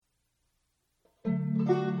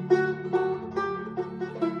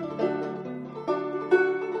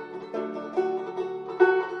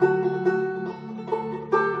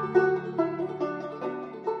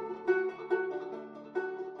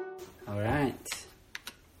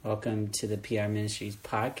Welcome to the PR Ministries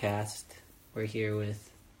podcast. We're here with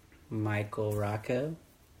Michael Rocco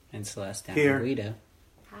and Celeste Guido.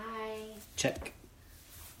 Hi. Check.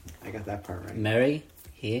 I got that part right. Mary,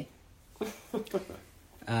 here. We're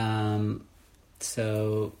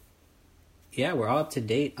all up to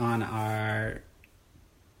date on our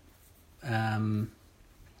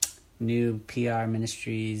new PR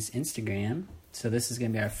Ministries Instagram. So this is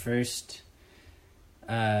going to be our first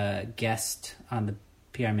guest on the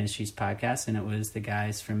PR Ministries podcast, and it was the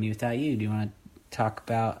guys from Me Without You. Do you want to talk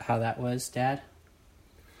about how that was, Dad?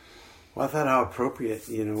 Well, I thought how appropriate,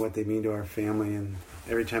 what they mean to our family, and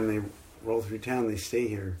every time they roll through town, they stay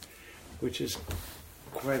here, which is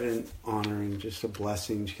quite an honor and just a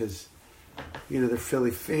blessing because, they're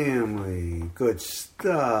Philly family, good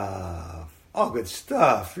stuff, all good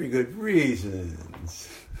stuff, 3 good reasons.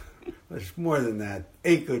 There's more than that,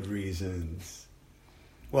 8 good reasons.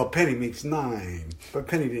 Well, Penny makes 9, but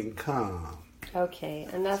Penny didn't come. Okay,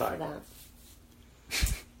 enough of that.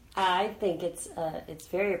 I think it's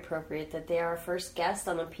very appropriate that they are our first guest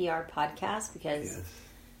on a PR podcast because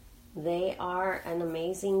they are an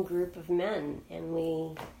amazing group of men, and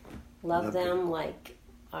we love them like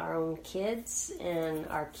our own kids, and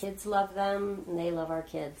our kids love them, and they love our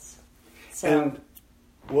kids. So, and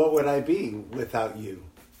what would I be without you?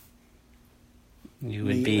 You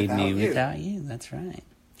would be me without you. That's right.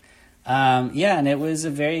 And it was a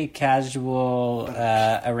very casual,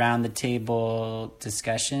 around the table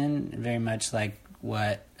discussion, very much like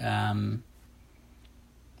what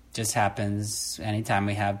just happens anytime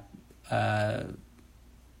we have,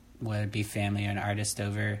 whether it be family or an artist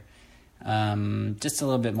over, just a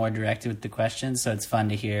little bit more directed with the questions. So it's fun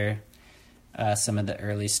to hear some of the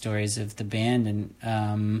early stories of the band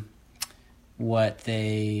and what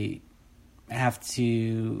they have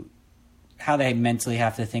to... how they mentally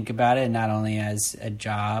have to think about it, not only as a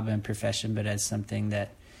job and profession, but as something that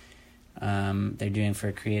they're doing for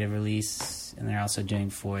a creative release, and they're also doing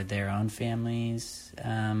for their own families.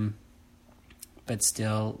 But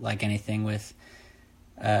still, like anything with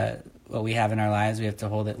what we have in our lives, we have to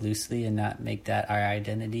hold it loosely and not make that our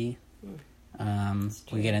identity.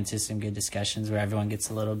 We get into some good discussions where everyone gets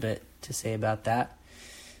a little bit to say about that.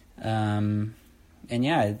 I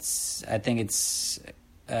think it's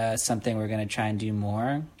something we're going to try and do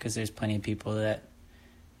more because there's plenty of people that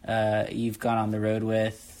you've gone on the road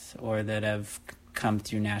with or that have come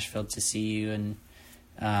through Nashville to see you, and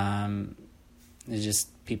there's just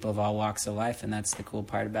people of all walks of life, and that's the cool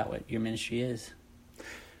part about what your ministry is.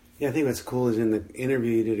 Yeah, I think what's cool is in the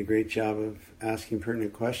interview you did a great job of asking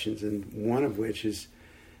pertinent questions, and one of which is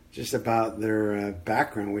just about their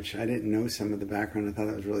background, which I didn't know some of the background. I thought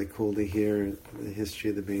that was really cool to hear the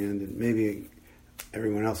history of the band, and maybe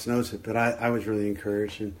everyone else knows it, but I was really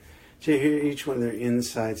encouraged and to hear each one of their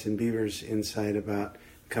insights and Beaver's insight about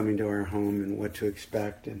coming to our home and what to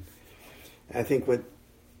expect. And I think what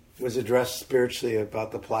was addressed spiritually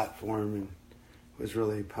about the platform and was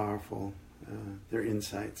really powerful, their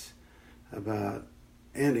insights about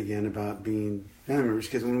being family members,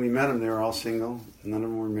 because when we met them, they were all single, none of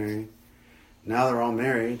them were married. Now they're all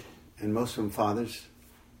married, and most of them fathers.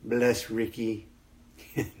 Bless Ricky.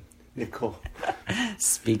 Nicole.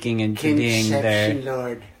 Speaking into being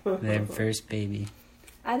their first baby.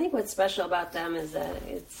 I think what's special about them is that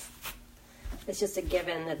it's just a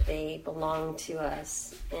given that they belong to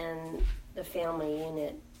us and the family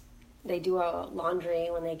unit. They do our laundry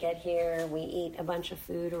when they get here. We eat a bunch of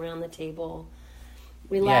food around the table.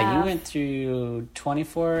 We laugh. Yeah, you went through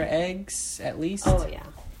 24 eggs at least? Oh, yeah.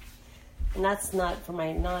 And that's not for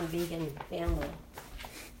my non-vegan family.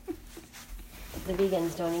 The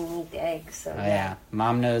vegans don't even eat the eggs. So yeah.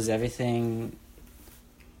 Mom knows everything,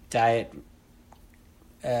 diet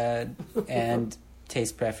and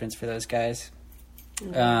taste preference for those guys.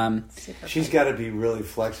 She's got to be really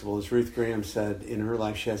flexible. As Ruth Graham said, in her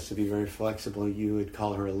life she has to be very flexible. You would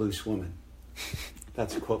call her a loose woman.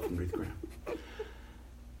 That's a quote from Ruth Graham.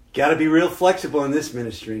 Got to be real flexible in this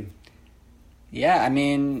ministry. Yeah, I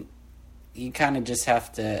mean, you kind of just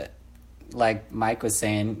have to... Like Mike was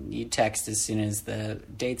saying, you text as soon as the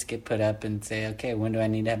dates get put up and say, okay, when do I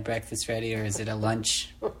need to have breakfast ready? Or is it a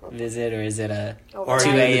lunch visit? Or is it a 2 a.m.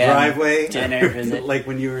 the driveway dinner visit? Like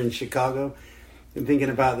when you were in Chicago. I'm thinking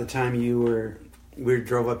about the time we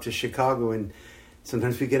drove up to Chicago, and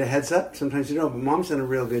sometimes we get a heads up, sometimes you don't. But Mom's done a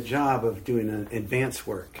real good job of doing an advance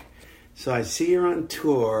work. So I see her on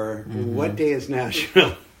tour. Mm-hmm. What day is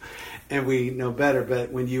Nashville? And we know better.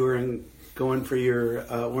 But when you were going for your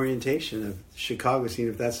orientation of Chicago, seeing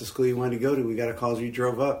if that's the school you wanted to go to, we got a call as we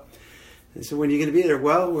drove up. And so when are you going to be there?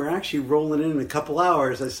 Well, we're actually rolling in a couple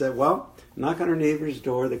hours. I said, well, knock on our neighbor's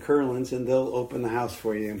door, the Curlins, and they'll open the house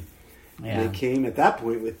for you. Yeah. They came at that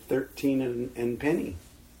point with 13 and Penny.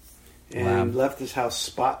 And left this house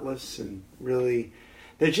spotless and really,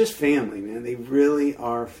 they're just family, man. They really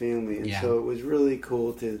are family. And so it was really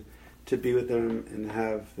cool to be with them and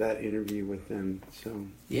have that interview with them. So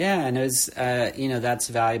yeah, and it was, that's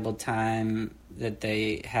valuable time that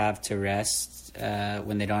they have to rest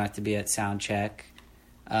when they don't have to be at sound check.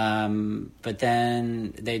 But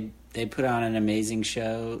then they put on an amazing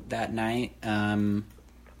show that night.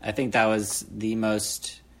 I think that was the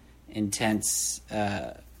most intense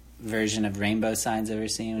version of Rainbow Signs I've ever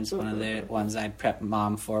seen. It was one of the ones I prepped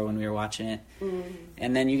Mom for when we were watching it. Mm.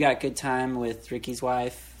 And then you got good time with Ricky's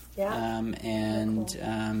wife. Yeah.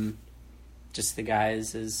 Just the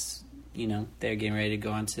guys as, they're getting ready to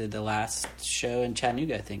go on to the last show in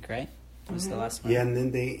Chattanooga, I think, right? That was the last one. Yeah, and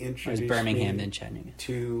then they introduced it was Birmingham, then Chattanooga.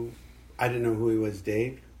 I didn't know who he was,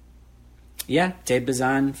 Dave? Yeah, Dave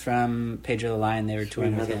Bazan from Pedro the Lion. They were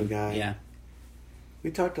touring with him. Guy. Yeah. We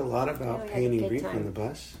talked a lot about painting grief on the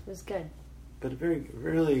bus. It was good. But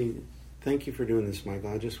really, thank you for doing this, Michael.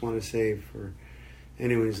 I just want to say for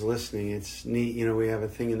anyone who's listening, it's neat. We have a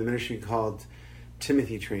thing in the ministry called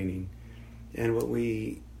Timothy Training. And what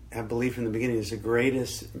we have believed from the beginning is the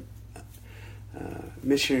greatest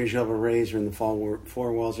missionaries you'll ever raise are in the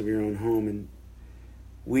four walls of your own home. And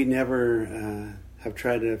we never have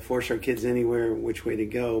tried to force our kids anywhere which way to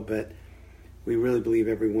go, but we really believe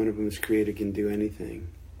every one of them is creative, can do anything.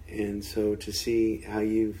 And so to see how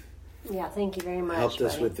you've thank you very much, helped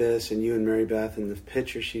us with this, and you and Mary Beth and the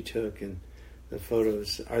pictures she took and the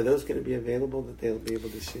photos, are those going to be available that they'll be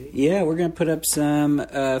able to see? Yeah, we're going to put up some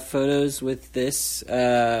photos with this.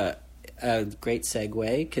 A great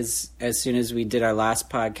segue, because as soon as we did our last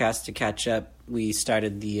podcast to catch up, we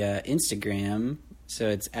started the Instagram. So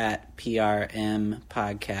it's at PRM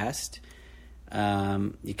Podcast.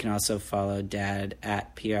 You can also follow Dad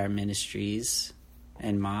at PR Ministries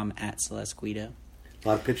and Mom at Celeste Guido. A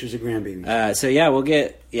lot of pictures of grandbabies. So yeah, we'll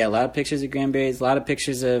get a lot of pictures of grandbabies, a lot of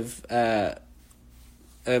pictures of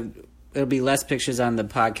it'll be less pictures on the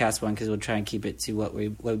podcast one because we'll try and keep it to what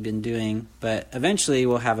we've been doing. But eventually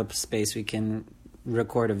we'll have a space we can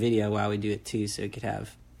record a video while we do it too, so we could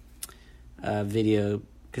have video,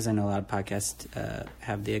 because I know a lot of podcasts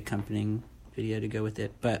have the accompanying video to go with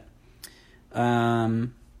it. But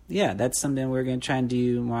that's something we're going to try and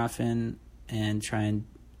do more often, and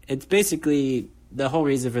it's basically the whole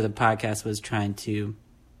reason for the podcast was trying to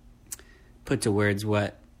put to words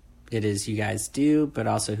what it is you guys do, but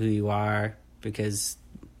also who you are, because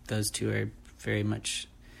those two are very much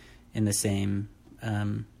in the same,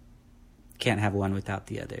 can't have one without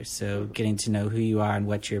the other. So getting to know who you are and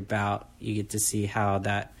what you're about, you get to see how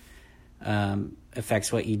that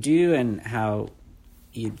affects what you do and how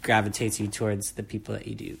it gravitates you towards the people that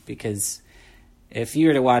you do. Because if you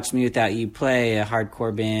were to watch Me Without You play, a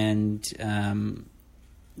hardcore band,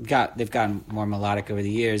 they've gotten more melodic over the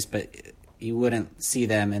years, but you wouldn't see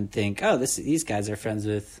them and think, oh, these guys are friends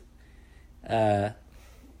with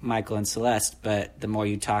Michael and Celeste. But the more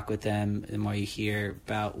you talk with them, the more you hear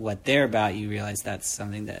about what they're about, you realize that's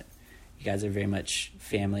something that you guys are very much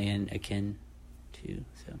family and akin to.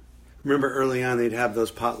 So, remember early on they'd have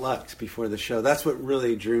those potlucks before the show. That's what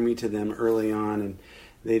really drew me to them early on. And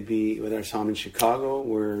they'd be with our Psalm in Chicago,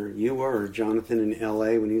 where you were, or Jonathan in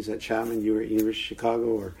L.A. when he was at Chapman. You were at University of Chicago,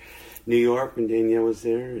 or New York when Danielle was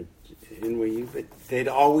there. NYU, but they'd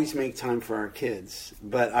always make time for our kids.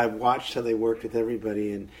 But I watched how they worked with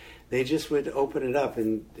everybody, and they just would open it up.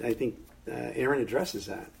 And I think Aaron addresses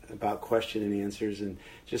that about question and answers, and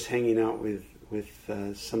just hanging out with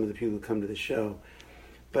some of the people who come to the show.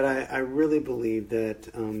 But I really believe that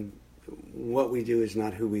what we do is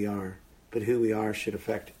not who we are, but who we are should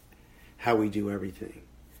affect how we do everything.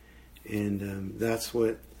 And that's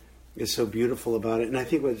what is so beautiful about it. And I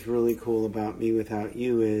think what's really cool about Me Without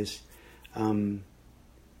You is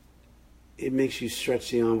it makes you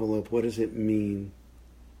stretch the envelope. What does it mean,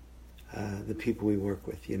 the people we work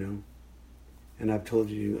with, And I've told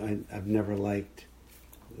you I've never liked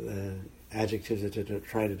the adjectives to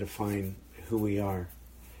try to define who we are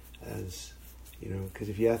as, because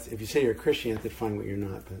if you say you're a Christian, you have to define what you're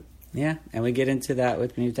not. But yeah, and we get into that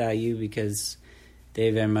with Me Without You because they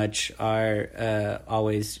very much are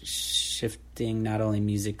always shifting, not only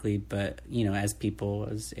musically, but, as people.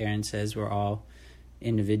 As Aaron says, we're all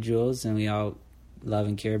individuals, and we all love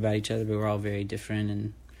and care about each other, but we're all very different,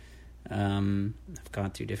 and have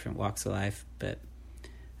gone through different walks of life. But,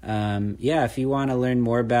 if you want to learn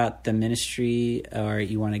more about the ministry, or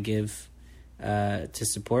you want to give to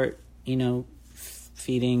support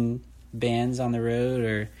feeding bands on the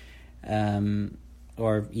road,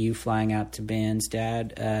 or you flying out to bands,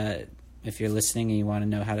 Dad, if you're listening and you want to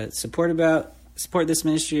know how to support this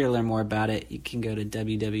ministry or learn more about it, you can go to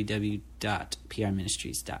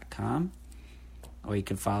www.prministries.com, or you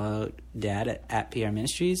can follow Dad at PR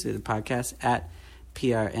Ministries, or the podcast at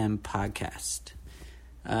PRM Podcast.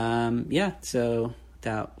 So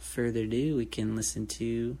without further ado, we can listen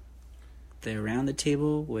to the Around the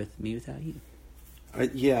Table with Me Without You.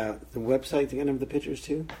 The website, they're going to have the pictures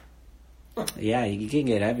too? Yeah, you can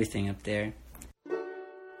get everything up there.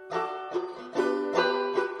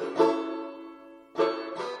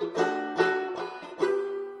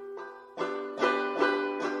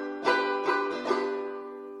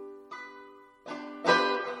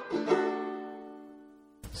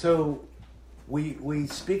 So we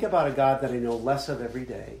speak about a God that I know less of every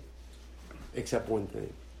day, except one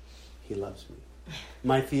thing. He loves me.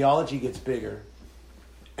 My theology gets bigger,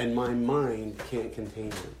 and my mind can't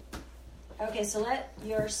contain him. Okay, so let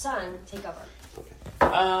your son take over. Okay.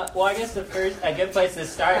 Well, I guess a good place to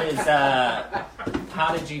start is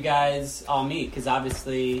how did you guys all meet? Because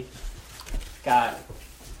obviously, got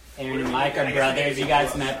Aaron and Mike are brothers. You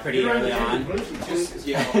guys met pretty early on.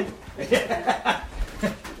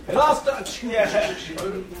 Lost touch. Yeah.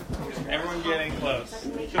 Everyone getting close.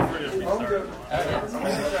 Feel free to restart.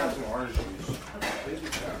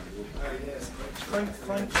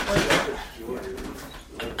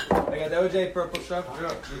 I got the OJ purple stuff. Here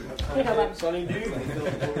you go, bud. Sunny dude. Here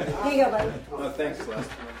you go, bud. Oh, thanks, Les.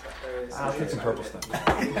 I'll get some purple stuff.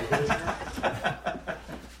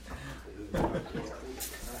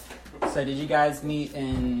 So, did you guys meet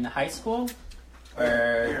in high school?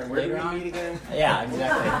 Or Where later did we on? meet again? Yeah,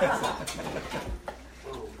 exactly.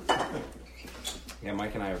 Yeah,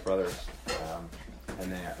 Mike and I are brothers,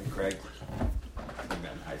 and then Greg, we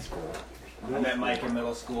met in high school. I met Mike in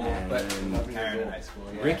middle school, And but then Aaron in high school.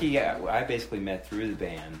 Yeah. Ricky, I basically met through the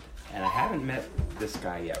band, and I haven't met this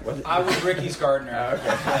guy yet. I was Ricky's gardener.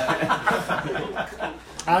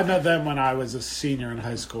 I met them when I was a senior in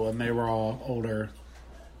high school, and they were all older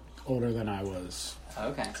than I was.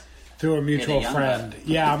 Okay. Through a mutual young friend.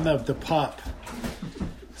 Yeah, I'm the pup.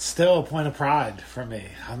 Still a point of pride for me.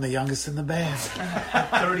 I'm the youngest in the band.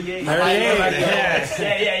 38. 38.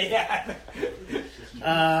 Yeah.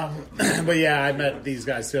 Yeah. But yeah, I met these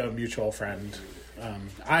guys through a mutual friend.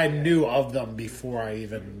 I knew of them before I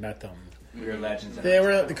even met them. We were legends. They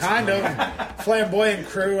were the kind of flamboyant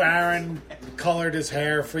crew. Aaron colored his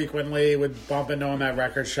hair frequently, would bump into him at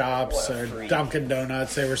record shops or freak. Dunkin'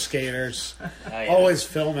 Donuts. They were skaters. Yeah. Always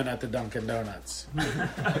filming at the Dunkin' Donuts.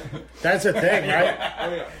 That's a thing, right?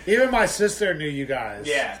 Oh, yeah. Even my sister knew you guys.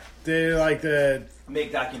 Yeah. They like the...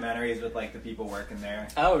 Make documentaries with like the people working there.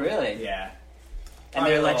 Oh, really? Yeah. And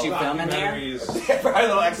they let you film in there? Probably a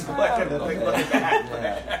little exploited. Looking back.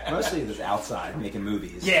 Yeah. Mostly just outside making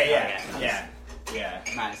movies. Yeah.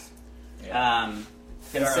 Nice. Yeah.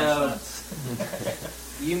 And Get our so own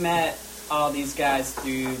stunts. you met all these guys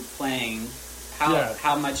through playing. Yeah.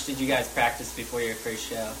 How much did you guys practice before your first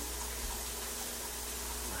show?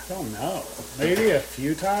 I don't know. Maybe a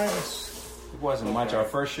few times. It wasn't much. Our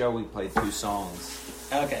first show, we played 2 songs.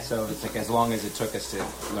 Okay. So it's like as long as it took us to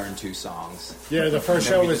learn 2 songs. Yeah, the first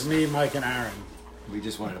show was me, Mike, and Aaron. We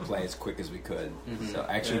just wanted to play as quick as we could. Mm-hmm. So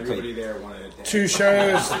actually Everybody played... there wanted to 2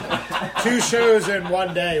 shows in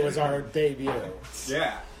one day was our debut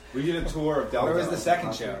Yeah, we did a tour of Delta. Where was the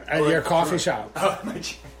second show? at your coffee shop. Oh, my God.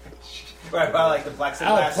 Right, by like the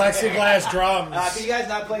plexiglass. Oh, plexiglass drums. Can you guys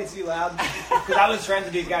not play it too loud? Because I was friends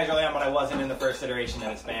with these guys early on, but I wasn't in the first iteration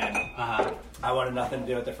of this band. I wanted nothing to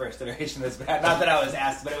do with the first iteration of this band. Not that I was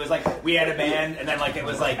asked, but it was like we had a band, and then like it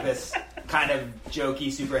was like this kind of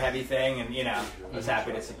jokey, super heavy thing, and I was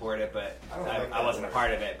happy to support it, but I wasn't a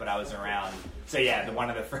part of it, but I was around. So yeah, one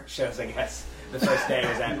of the first shows, I guess, the first day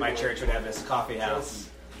was at my church would have this coffee house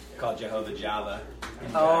called Jehovah Java.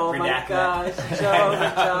 Oh my gosh,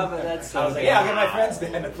 Jehovah Java, that's so I was like, yeah, I'll get my friend's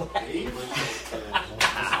band to play.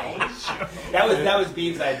 that was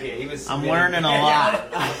Beeb's idea. He was. I'm learning a lot.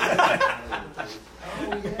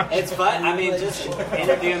 It's fun. I mean, just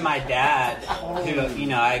interviewing my dad, who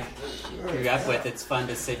I grew up with. It's fun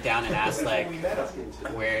to sit down and ask like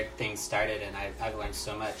where things started, and I've learned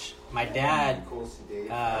so much. My dad,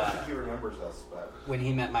 when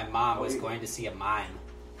he met my mom, was going to see a mime.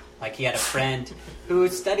 Like he had a friend who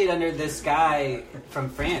studied under this guy from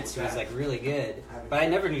France who was like really good, but I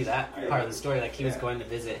never knew that part of the story. Like he was going to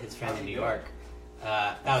visit his friend in New York.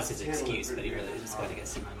 That was his excuse, but he really was going to go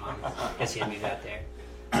see my mom. I guess he had moved out there.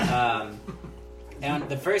 And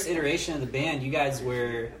the first iteration of the band, you guys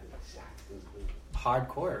were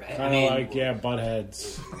hardcore, right? Kind of like, yeah,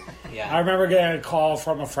 buttheads. Yeah. I remember getting a call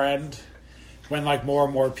from a friend when like more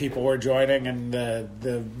and more people were joining, and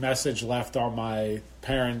the message left on my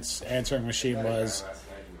parents' answering machine was,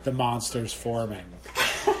 "The monster's forming."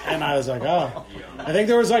 And I was like, oh. I think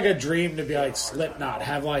there was like a dream to be like Slipknot,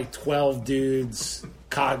 have like 12 dudes.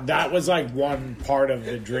 That was like one part of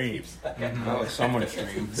the dream. Oh, someone's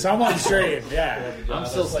dream. Someone's dream, yeah. I'm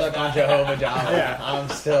still stuck on Jehovah Jireh. Yeah. I'm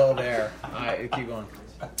still there. All right, keep going.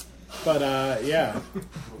 But yeah,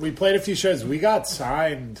 we played a few shows. We got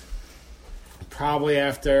signed probably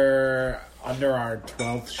under our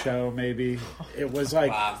 12th show, maybe. It was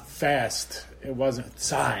like fast. It wasn't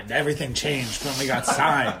signed. Everything changed when we got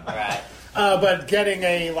signed. Right. But getting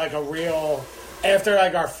a real, after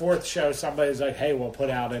like our 4th show, somebody's like, "Hey, we'll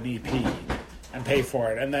put out an EP and pay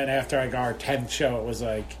for it." And then after like our 10th show, it was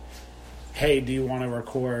like, "Hey, do you want to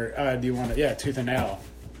record? Tooth and Nail."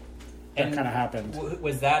 That kind of happened.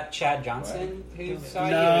 Was that Chad Johnson who saw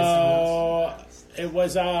you? No, it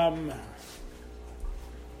was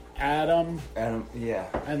Adam, Yeah.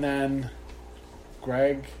 and then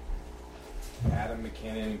Greg. Adam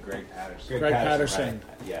McKinnon and Greg Patterson. Greg Patterson.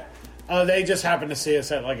 Right. Yeah. Oh, they just happened to see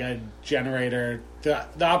us at like a generator. The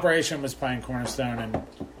operation was playing Cornerstone, and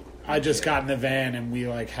I just got in the van, and we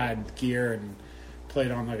like had gear and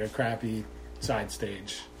played on like a crappy side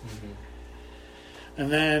stage. Mm-hmm.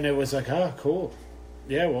 And then it was like, oh, cool.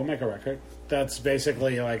 Yeah, we'll make a record. That's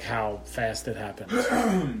basically like how fast it happened.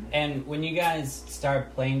 And when you guys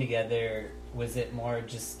started playing together, was it more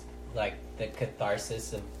just like the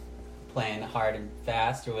catharsis of playing hard and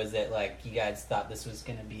fast, or was it like you guys thought this was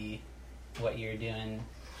going to be what you're doing?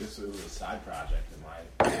 This was a side project in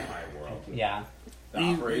my world. Yeah. The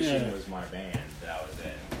operation was my band that was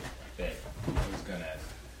that was gonna,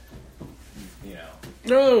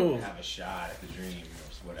 have a shot at the dream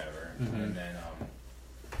or whatever, and then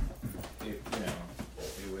it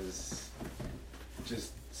was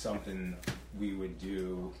just something we would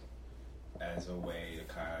do as a way to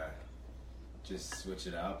kind of just switch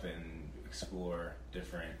it up and explore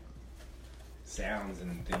different sounds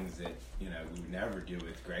and things that we would never do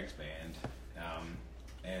with Greg's band,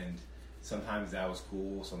 and sometimes that was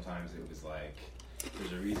cool. Sometimes it was like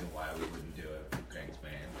there's a reason why we wouldn't do it with Greg's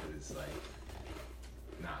band, because it's like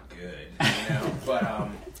not good, But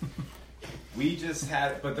we just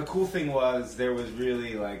had. But the cool thing was there was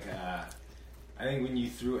really like I think when you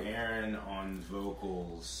threw Aaron on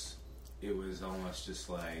vocals, it was almost just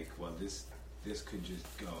like, well, this could just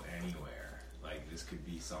go anywhere. Like, this could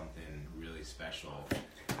be something really special.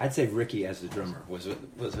 I'd say Ricky as the drummer was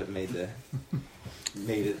what made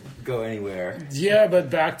it go anywhere. Yeah, but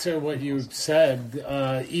back to what you said,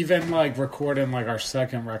 even like recording like our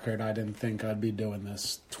second record, I didn't think I'd be doing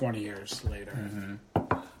this 20 years later.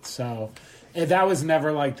 Mm-hmm. So that was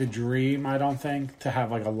never like the dream, I don't think, to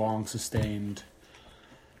have like a long sustained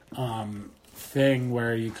thing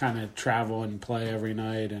where you kind of travel and play every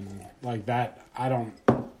night and like that. I don't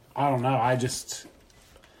know.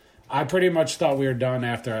 I pretty much thought we were done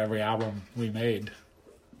after every album we made,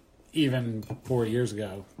 even 4 years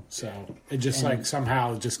ago. So it just like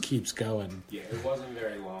somehow just keeps going. Yeah, it wasn't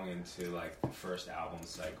very long into like the first album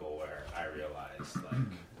cycle where I realized like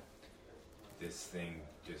this thing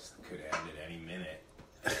just could end at any minute.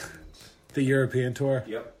 And, the European tour.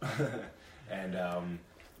 Yep. And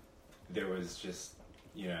there was just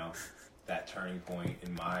that turning point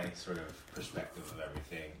in my sort of perspective of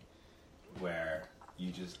everything, where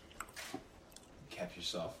you just kept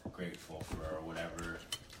yourself grateful for whatever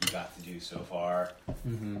you got to do so far,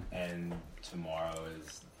 and tomorrow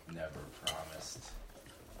is never promised.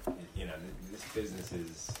 This business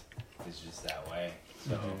is just that way.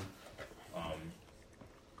 So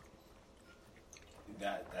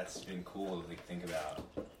that's been cool to think about.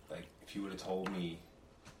 Like, if you would have told me,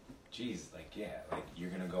 geez, you're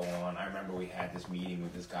gonna go on. I remember we had this meeting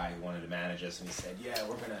with this guy who wanted to manage us, and he said, "Yeah,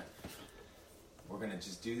 we're gonna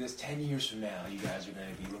just do this 10 years from now. You guys are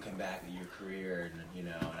gonna be looking back at your career, and And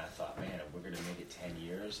I thought, man, we're gonna make it 10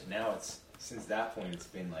 years. And now since that point, it's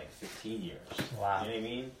been like 15 years. Wow. You know what I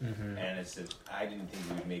mean? Mm-hmm. And I didn't think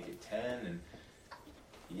we would make it 10, and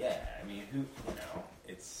yeah, I mean,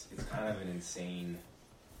 it's kind of an insane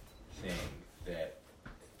thing that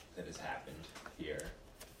has happened here.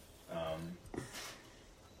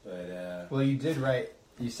 Well, you did write.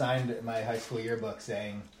 You signed my high school yearbook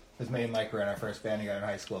saying, "Because me and Mike were in our first band together in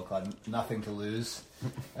high school called Nothing to Lose."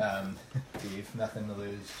 Steve, Nothing to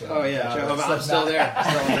Lose. Oh yeah, Jehovah, I'm still there.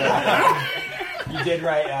 You did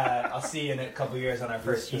write. I'll see you in a couple years on our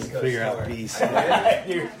first East Coast tour. Beast.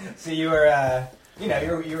 So you were,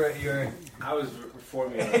 you were. I was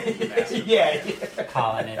Formula master. Yeah.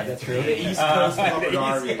 Calling it. That's true. The East Coast of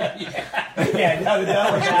Darby. Yeah, no, the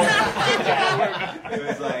Delaware guy. It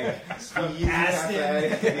was like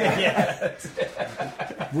Aston. Yeah.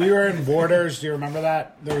 We were in Borders. Do you remember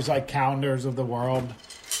that? There was like calendars of the world,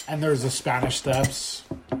 and there's the Spanish Steps.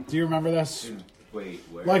 Do you remember this? Wait,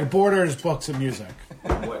 where? Like Borders books of music.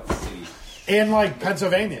 What city? In like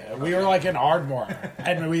Pennsylvania. We were like in Ardmore,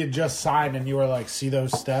 and we had just signed, and you were like, "See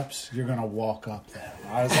those steps? You're gonna walk up them."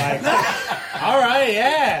 I was like, "All right,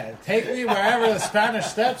 yeah, take me wherever the Spanish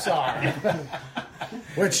Steps are."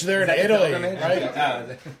 Which they're in Italy, right?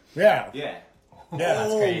 Yeah. Yeah. Yeah,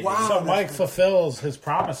 crazy. Wow. So Mike fulfills his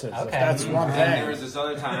promises. Okay. If that's one And there thing. was this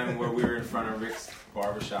other time where we were in front of Rick's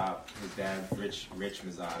barbershop. His dad, Rich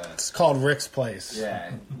Mazzata. It's called Rick's Place. Yeah,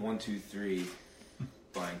 123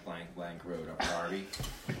 blank blank blank road up Darby.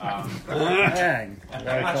 Dang. I'm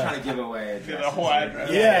not trying to give away The addresses. whole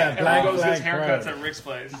address. Yeah, blank, All those blank haircuts road. at Rick's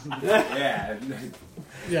place. Yeah,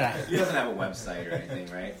 Yeah. he doesn't have a website or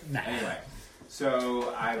anything, right? Nah. Anyway,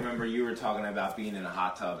 so I remember you were talking about being in a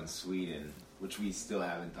hot tub in Sweden, which we still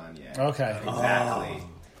haven't done yet. Okay. Exactly.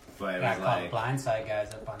 But it Yeah, was called like, Blindside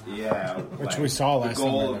guys up on that. yeah, Which like, we saw last The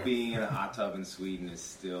goal time we were of there. being in a hot tub in Sweden is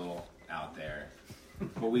still out there.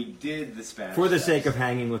 But we did the Spanish For the Steps. sake of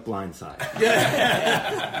hanging with Blindside.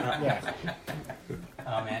 Yeah.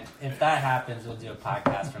 Oh man, if that happens, we'll do a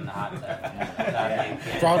podcast from the hot tub. That'd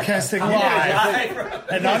be good. Broadcasting live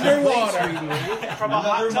and underwater. From a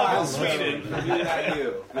hot tub in Sweden.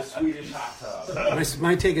 The Swedish hot tub.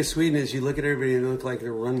 My take of Sweden is you look at everybody and they look like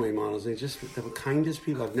they're runway models. They're just the kindest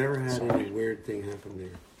people. I've never had any weird thing happen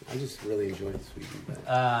there. I just really enjoyed Sweden.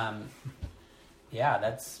 But Yeah,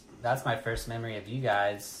 that's my first memory of you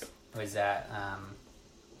guys. Was at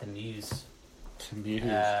the Muse,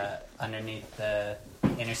 underneath the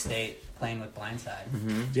interstate, playing with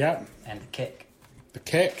Blindside Yep. and the Kick. The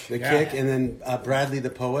Kick. the Yeah. Kick, and then Bradley the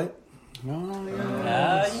Poet. Oh,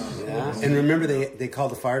 yeah. Yeah. And remember, they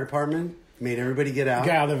called the fire department, made everybody get out,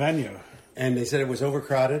 Get out of the venue. and they said it was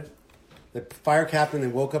overcrowded. The fire captain, they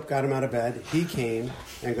woke up, got him out of bed. He came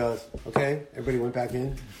and goes, "Okay, everybody went back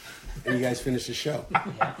in, and you guys finished the show." And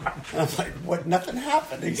I was like, "What? Nothing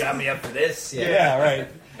happened." You got me up for this. Yeah, right.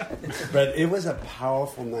 But it was a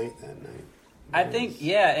powerful night that night. I think,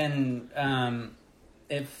 yeah, and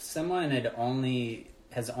if someone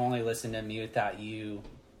has only listened to Me Without You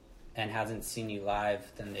and hasn't seen you live,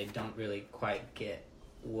 then they don't really quite get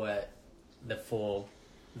what the full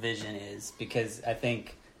vision is. Because I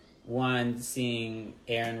think, one, seeing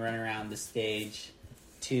Aaron run around the stage,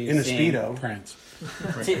 two, In a Speedo. Prince.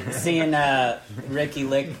 seeing Ricky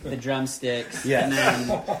lick the drumsticks, Yes. and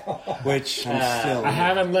then Which I'm still. I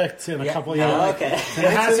haven't licked in a couple years. Oh, okay.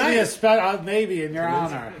 It has to be a special, maybe in your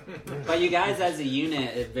honor. But you guys as a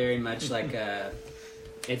unit is very much like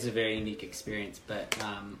it's a very unique experience. But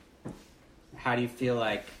how do you feel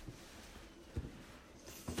like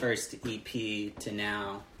first EP to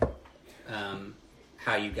now,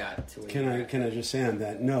 how you got to where Can I just say on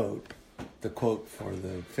that note, the quote for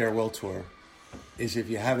the farewell tour is, "If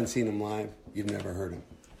you haven't seen him live, you've never heard him."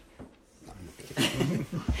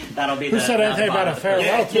 that'll be Who said anything about a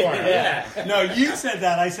farewell tour? Yeah. No, you said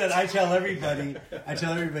that. I said, I tell everybody. I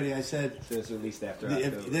said, So it's released after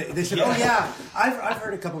they said, "Oh yeah, I've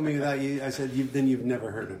heard a couple of Me Without You." I said, then you've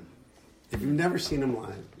never heard him. If you've never seen him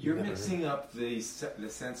live, You're you've never mixing up the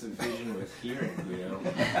sense of vision with hearing, you know?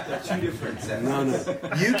 They're two different senses.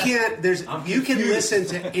 No. You can't. I'm You can confused. listen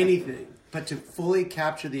to anything, but to fully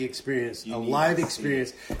capture the experience, You a need live to see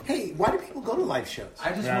experience. Hey, why do people go to live shows?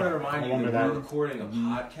 I just Yeah, want to remind I you wonder that we're that. recording a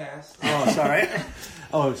podcast. Oh, sorry.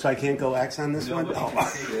 Oh, so I can't go X on this Nobody one? can Oh,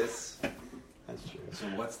 see this. that's true. So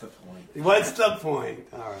what's the point? What's the point?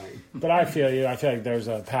 All right. But I feel you. I feel like there's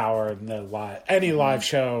a power in the any live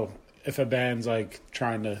show if a band's like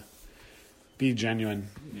trying to be genuine.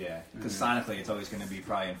 Yeah, because sonically it's always going to be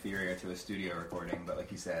probably inferior to a studio recording, but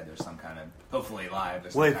like you said, there's some kind of, hopefully live,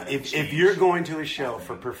 there's some Well, kind of if exchange. you're going to a show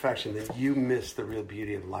for perfection, then you miss the real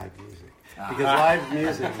beauty of live music. Because live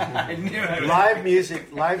music, I knew it. live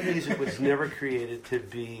music was never created to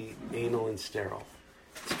be anal and sterile.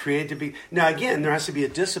 It's created to be. Now, again, there has to be a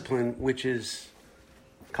discipline, which is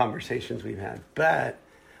conversations we've had. But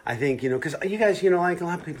I think, because you guys, like a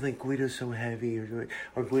lot of people think Guido's so heavy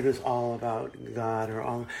or Guido's all about God or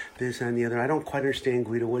all this and the other. I don't quite understand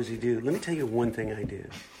Guido. What does he do? Let me tell you one thing I do.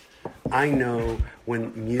 I know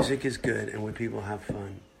when music is good and when people have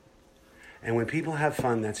fun. And when people have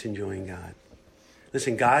fun, that's enjoying God.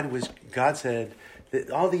 Listen, God said that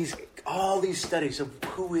all these studies of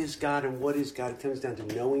who is God and what is God, it comes down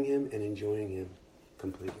to knowing Him and enjoying Him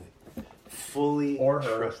completely. fully Or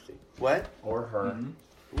her. trusting. What? Or her.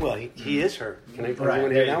 Mm-hmm. Well, he is her. Can I you Right,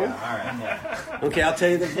 want to there hear you that go. one? All right. Yeah. Okay, I'll tell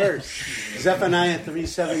you the verse. Zephaniah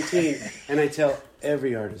 3:17. And I tell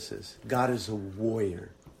every artist this. God is a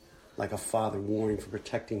warrior, like a father warring for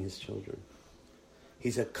protecting his children.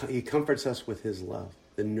 He comforts us with his love,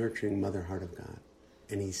 the nurturing mother heart of God.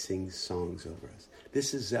 And he sings songs over us.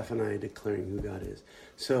 This is Zephaniah declaring who God is.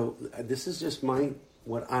 So this is just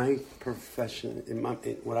what I profess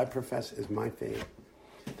as my faith.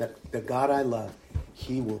 That the God I love,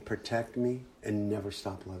 he will protect me and never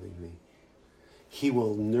stop loving me. He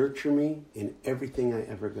will nurture me in everything I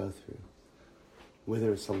ever go through.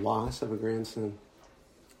 Whether it's the loss of a grandson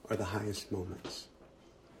or the highest moments.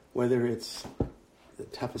 Whether it's the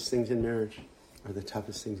toughest things in marriage or the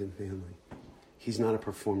toughest things in family. He's not a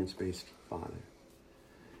performance-based father.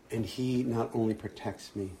 And he not only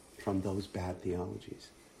protects me from those bad theologies,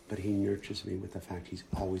 but he nurtures me with the fact he's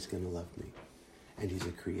always going to love me. And he's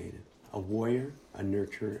a creative. A warrior, a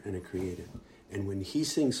nurturer, and a creative. And when he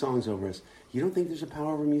sings songs over us, you don't think there's a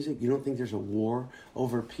power over music? You don't think there's a war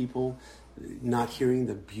over people not hearing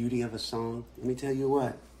the beauty of a song? Let me tell you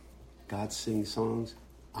what. God sings songs.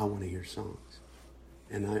 I want to hear songs.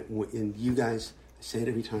 And you guys, I say it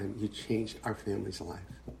every time, you changed our family's life.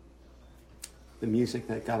 The music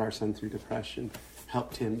that got our son through depression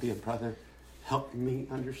helped him be a brother, helped me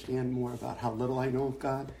understand more about how little I know of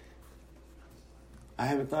God. I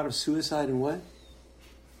haven't thought of suicide in what?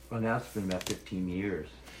 Well, now it's been about 15 years.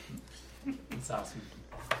 That's awesome.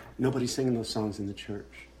 Nobody's singing those songs in the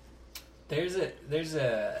church. There's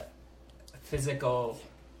a physical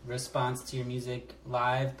response to your music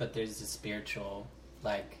live, but there's a spiritual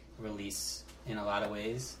release in a lot of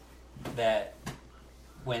ways. That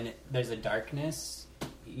when there's a darkness,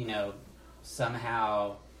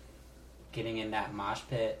 somehow getting in that mosh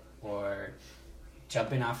pit or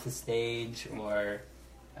jumping off the stage or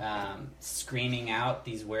screaming out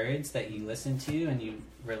these words that you listen to and you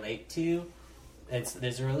relate to,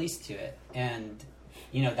 there's a release to it. And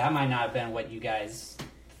that might not have been what you guys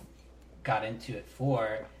got into it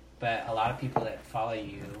for, but a lot of people that follow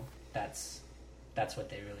you, that's what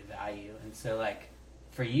they really value. And so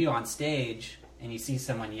for you on stage and you see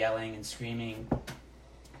someone yelling and screaming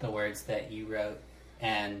the words that you wrote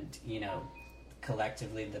and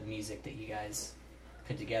collectively the music that you guys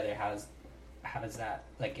put together, how does that,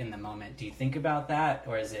 in the moment, do you think about that?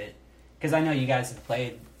 Or is it, because I know you guys have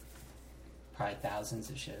played probably thousands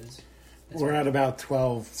of shows. We're at about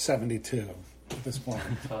 1272 at this point.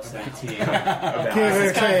 1272. Give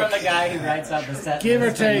or take. From the guy who writes out the set. Give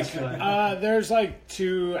or take. There's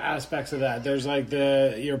two aspects of that. There's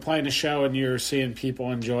you're playing a show and you're seeing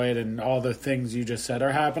people enjoy it and all the things you just said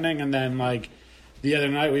are happening. And then the other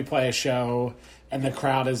night we play a show and the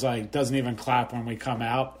crowd is doesn't even clap when we come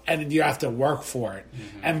out, and you have to work for it.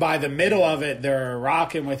 Mm-hmm. And by the middle of it, they're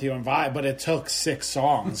rocking with you and vibe. But it took 6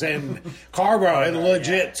 songs, and Carbro, it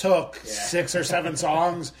legit took 6 or 7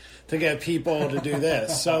 songs to get people to do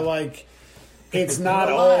this. So it's not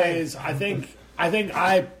always. I think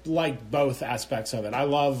I like both aspects of it. I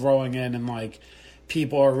love rolling in and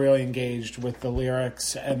people are really engaged with the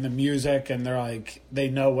lyrics and the music, and they're they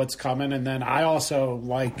know what's coming. And then I also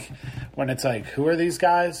like when it's who are these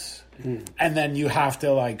guys? And then you have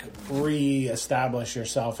to re-establish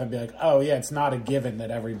yourself and be oh yeah, it's not a given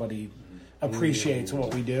that everybody appreciates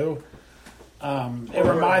what we do. It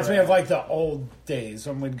reminds me of the old days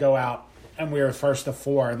when we'd go out and we were first to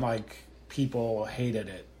 4 and people hated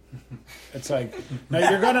it. It's no,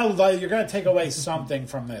 you're gonna take away something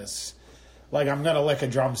from this. I'm gonna lick a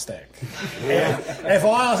drumstick.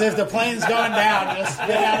 If the plane's going down, just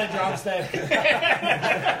spit out a drumstick.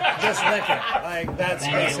 Just lick it. That's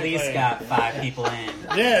and at least got 5 people in.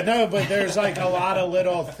 Yeah, no, but there's a lot of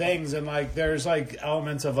little things, and there's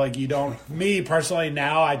elements of you don't. Me personally,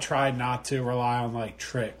 now I try not to rely on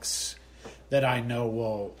tricks that I know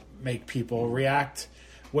will make people react.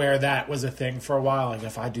 Where that was a thing for a while,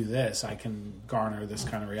 if I do this, I can garner this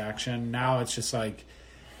kind of reaction. Now it's just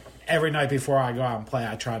every night before I go out and play,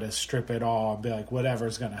 I try to strip it all and be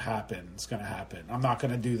whatever's going to happen, it's going to happen. I'm not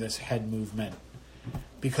going to do this head movement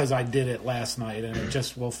because I did it last night and it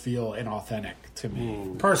just will feel inauthentic to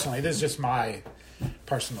me. Personally, this is just my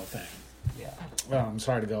personal thing. Yeah. Well, I'm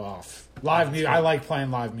sorry to go off. Live music. I like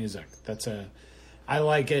playing live music. I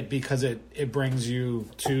like it because it brings you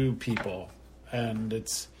to people, and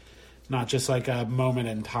it's not just a moment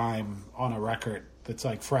in time on a record that's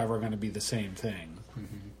forever going to be the same thing.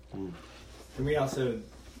 Mm-hmm. Can we also,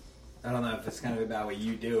 I don't know if it's kind of about what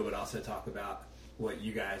you do, but also talk about what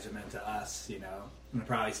you guys are meant to us, I'm going to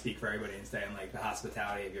probably speak for everybody and say, the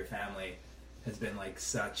hospitality of your family has been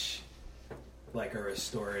such like a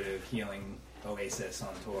restorative healing oasis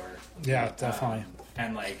on tour. Yeah, definitely.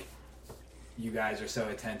 And like, you guys are so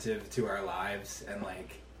attentive to our lives, and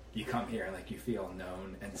like, you come here and like you feel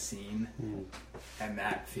known and seen, and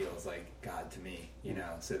that feels like God to me, you know.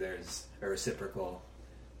 So there's a reciprocal,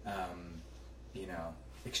 you know,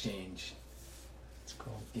 exchange. It's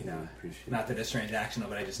cool. You know, not that it's transactional,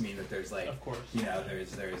 but I just mean that there's like, of course, you know,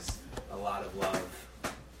 there's a lot of love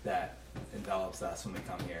that envelops us when we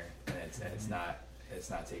come here, and it's not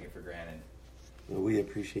taken for granted. Well, we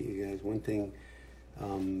appreciate you guys. One thing.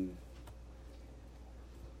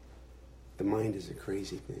 The mind is a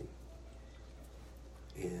crazy thing.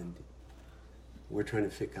 And we're trying to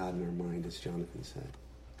fit God in our mind, as Jonathan said.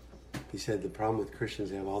 He said the problem with Christians,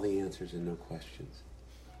 they have all the answers and no questions.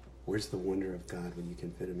 Where's the wonder of God when you can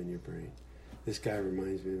fit him in your brain? This guy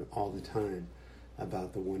reminds me all the time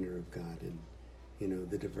about the wonder of God and, you know,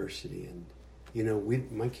 the diversity. And, you know,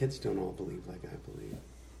 my kids don't all believe like I believe.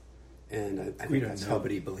 And I think that's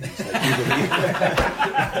nobody believes like you believe.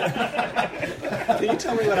 Can you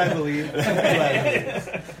tell me what I believe?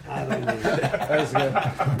 I don't know. That was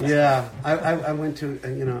good. Yeah, I went to,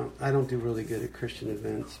 you know, I don't do really good at Christian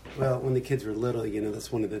events. Well, when the kids were little, you know,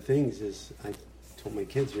 that's one of the things is I told my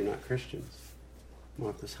kids, you're not Christians.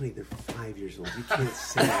 Mom goes, honey, they're 5 years old. You can't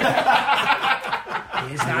say that.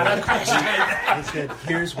 He's not a Christian. I said,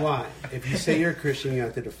 here's why. If you say you're a Christian, you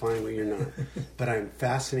have to define what you're not. But I'm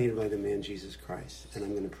fascinated by the man Jesus Christ, and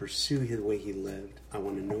I'm going to pursue the way he lived. I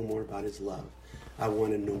want to know more about his love. I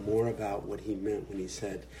want to know more about what he meant when he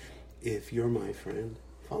said, if you're my friend,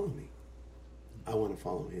 follow me. I want to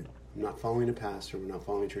follow him. I'm not following a pastor. We're not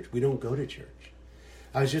following a church. We don't go to church.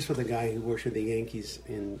 I was just with a guy who works with the Yankees,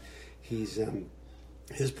 and he's...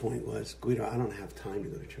 his point was, Guido, I don't have time to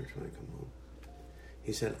go to church when I come home.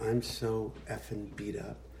 He said, I'm so effing beat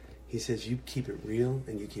up. He says, you keep it real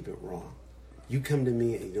and you keep it raw. You come to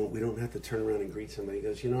me and we don't have to turn around and greet somebody. He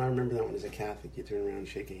goes, you know, I remember that when as a Catholic, you turn around and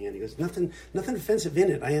shake a hand. He goes, nothing offensive in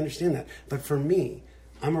it. I understand that. But for me,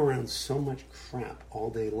 I'm around so much crap all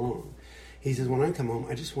day long. He says, when I come home,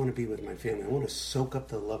 I just want to be with my family. I want to soak up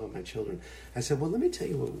the love of my children. I said, well, let me tell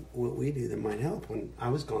you what we do that might help. When I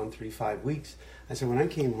was gone 5 weeks, I said, when I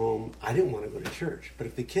came home, I didn't want to go to church. But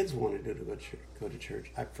if the kids wanted to go to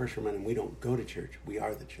church, I first remind them, we don't go to church. We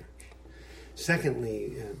are the church.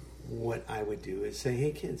 Secondly, what I would do is say,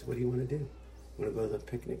 hey, kids, what do you want to do? Want to go to the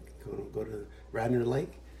picnic? Go to Radnor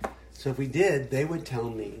Lake? So if we did, they would tell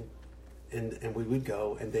me, and we would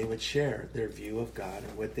go, and they would share their view of God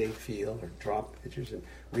and what they feel, or drop pictures, and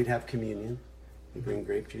we'd have communion. We'd bring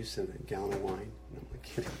grape juice and a gallon of wine. No, I'm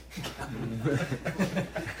kidding.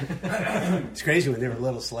 It's crazy when they were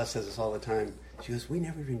little. Celeste says this all the time. She goes, we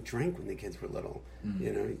never even drank when the kids were little. Mm-hmm.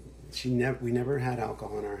 You know, we never had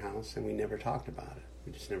alcohol in our house, and we never talked about it.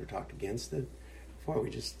 We just never talked against it. Before we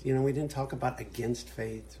just, you know, we didn't talk about against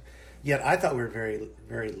faith. Yet I thought we were very,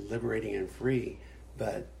 very liberating and free,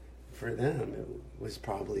 but for them, it was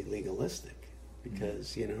probably legalistic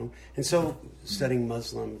because, you know, and so studying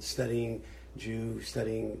Muslim, studying Jew,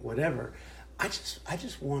 studying whatever, I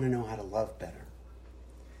just want to know how to love better.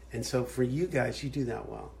 And so for you guys, you do that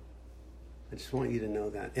well. I just want you to know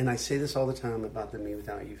that. And I say this all the time about the Me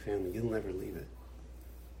Without You family. You'll never leave it.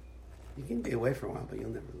 You can be away for a while, but you'll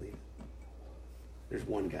never leave. There's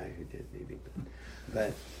one guy who did, maybe.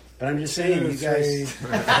 But I'm just saying, you guys...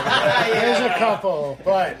 There's a couple,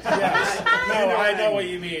 but yes. No, I know what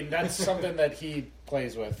you mean. That's something that he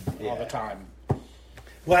plays with all the time.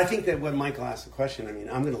 Well, I think that when Michael asked the question, I mean,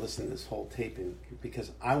 I'm going to listen to this whole tape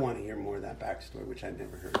because I want to hear more of that backstory, which I've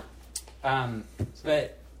never heard.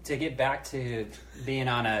 But to get back to being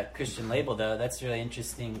on a Christian label, though, that's a really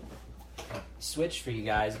interesting switch for you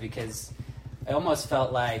guys because I almost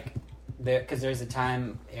felt like because there's a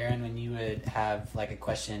time, Aaron, when you would have like a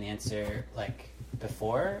question and answer like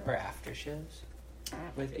before or after shows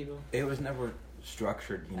with people. It was never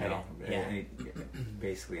structured, you know.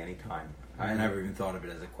 Basically, any time. I never even thought of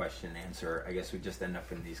it as a question and answer. I guess we just end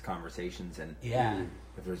up in these conversations, and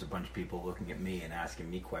if there's a bunch of people looking at me and asking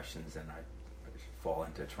me questions, then I fall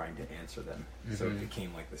into trying to answer them. Mm-hmm. So it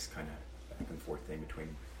became like this kind of back and forth thing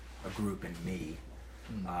between a group and me.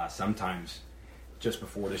 Sometimes just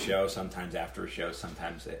before the show, sometimes after a show,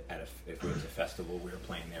 sometimes if it was a festival we were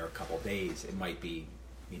playing there a couple days, it might be,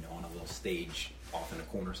 you know, on a little stage off in a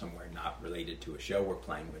corner somewhere, not related to a show we're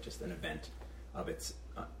playing, but just an event of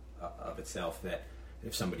itself that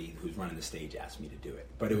if somebody who's running the stage asked me to do it.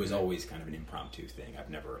 But it was always kind of an impromptu thing.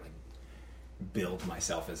 I've never billed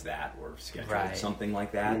myself as that or scheduled something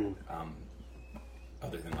like that,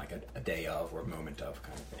 other than like a day of or a moment of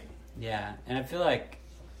kind of thing. Yeah, and I feel like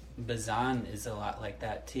Bazan is a lot like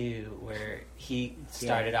that too, where he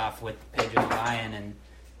started off with Pedro the Lion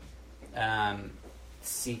and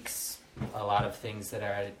seeks a lot of things that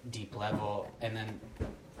are at a deep level, and then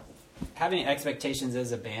having expectations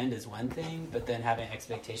as a band is one thing, but then having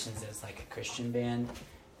expectations as like a Christian band,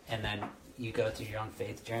 and then you go through your own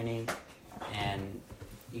faith journey, and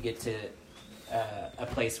you get to a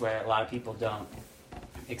place where a lot of people don't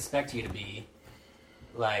expect you to be.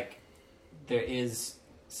 Like, there is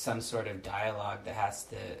some sort of dialogue that has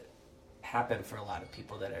to happen for a lot of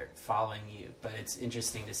people that are following you, but it's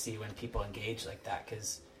interesting to see when people engage like that,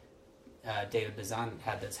 because David Bazan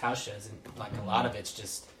had those house shows, and like a lot of it's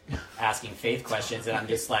just asking faith questions, and I'm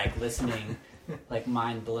just like listening, like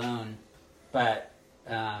mind blown. But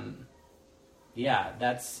yeah,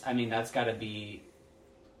 that's got to be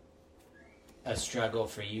a struggle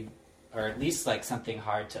for you, or at least like something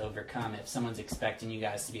hard to overcome if someone's expecting you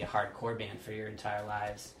guys to be a hardcore band for your entire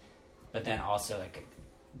lives, but then also like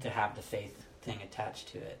to have the faith thing attached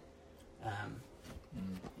to it.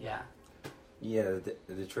 Yeah. Yeah,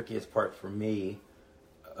 the trickiest part for me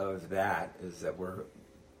of that is that we're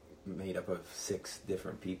made up of 6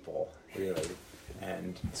 different people, really,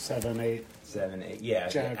 and 7, 8. 7, 8. Yeah,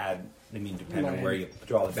 depending on where you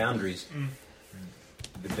draw the boundaries,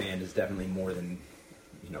 the band is definitely more than,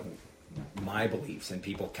 my beliefs, and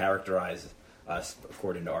people characterize us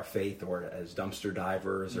according to our faith, or as dumpster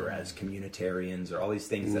divers, or as communitarians, or all these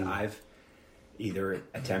things that I've either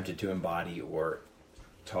attempted to embody or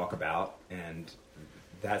talk about, and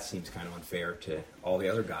that seems kind of unfair to all the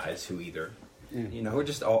other guys who either, who are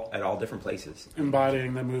just at all different places.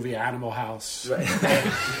 Embodying the movie Animal House. Right.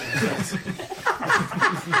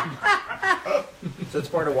 So it's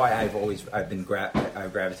part of why I've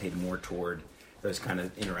gravitated more toward those kind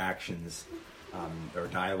of interactions or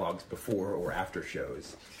dialogues before or after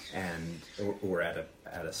shows, and or at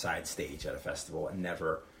a side stage at a festival, and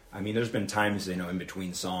never. I mean, there's been times in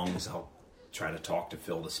between songs I'll try to talk to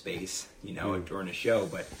fill the space, during a show,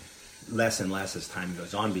 but less and less as time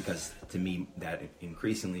goes on, because to me that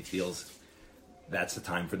increasingly feels that's the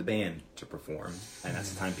time for the band to perform, and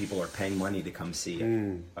that's the time people are paying money to come see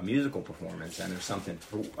a musical performance, and there's something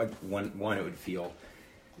for one it would feel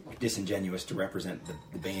disingenuous to represent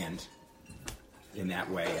the band in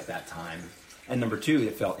that way at that time, and number 2,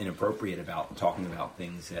 it felt inappropriate about talking about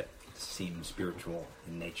things that seem spiritual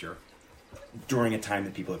in nature during a time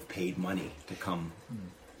that people have paid money to come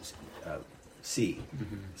see.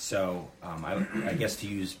 So I guess, to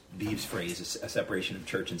use Beeve's phrase, a separation of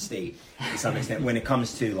church and state to some extent, when it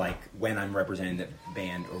comes to like when I'm representing the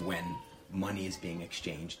band or when money is being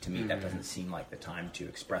exchanged, to me that doesn't seem like the time to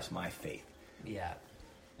express my faith. Yeah,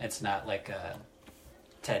 it's not like a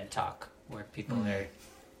TED Talk where people are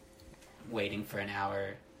waiting for an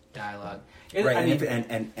hour dialogue. Right,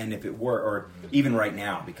 and if it were, or even right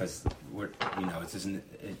now, because this isn't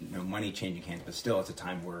money changing hands, but still it's a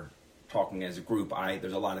time we're talking as a group.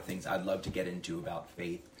 There's a lot of things I'd love to get into about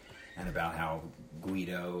faith, and about how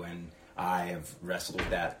Guido and I have wrestled with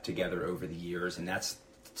that together over the years, and that's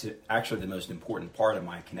actually the most important part of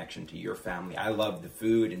my connection to your family. I love the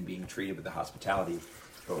food and being treated with the hospitality,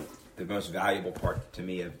 but the most valuable part to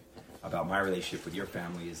me about my relationship with your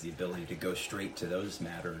family is the ability to go straight to those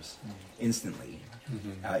matters instantly.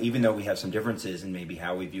 Even though we have some differences in maybe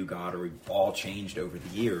how we view God, or we've all changed over the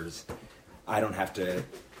years, I don't have to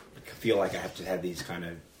feel like I have to have these kind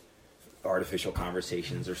of artificial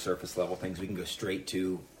conversations or surface level things. We can go straight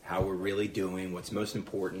to how we're really doing, what's most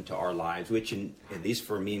important to our lives, which, at least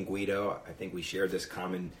for me and Guido, I think we share this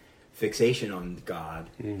common fixation on God,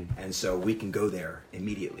 and so we can go there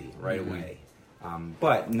immediately, right away.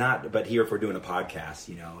 But here, if we're doing a podcast,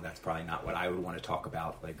 that's probably not what I would want to talk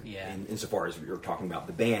about, insofar as you're talking about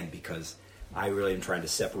the band, because I really am trying to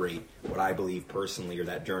separate what I believe personally, or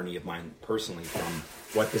that journey of mine personally, from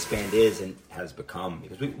what this band is and has become.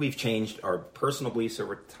 Because we've changed our personal beliefs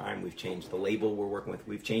over time, we've changed the label we're working with,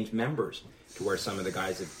 we've changed members to where some of the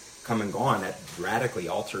guys have come and gone. That radically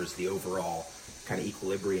alters the overall kind of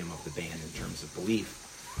equilibrium of the band in terms of belief.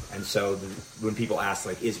 And so when people ask,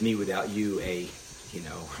 like, is Me Without You a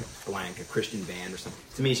Christian band or something,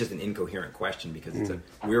 to me it's just an incoherent question, because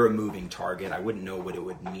we're a moving target. I wouldn't know what it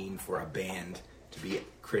would mean for a band to be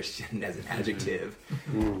Christian as an adjective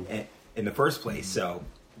in the first place. So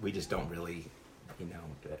we just don't really,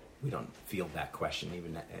 we don't feel that question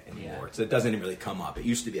even anymore. So it doesn't really come up. It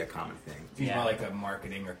used to be a common thing. It's more like a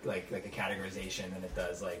marketing or like a categorization than it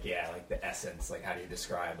does like the essence. Like, how do you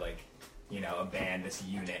describe a band, this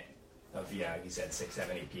unit of, you said 6,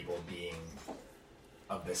 7, 8 people being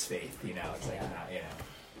of this faith, it's like, not.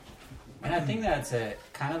 And I think that's a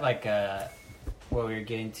kind of like what we were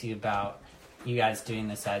getting to about you guys doing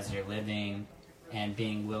this as your living and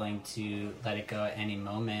being willing to let it go at any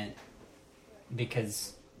moment,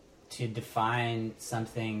 because to define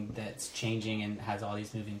something that's changing and has all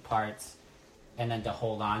these moving parts and then to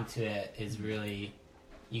hold on to it is really,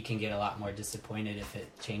 you can get a lot more disappointed if it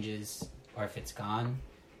changes or if it's gone.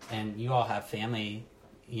 And you all have family,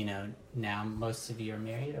 you know, now most of you are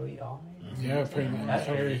married. Are we all married? Yeah, pretty much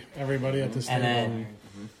everybody at this table. And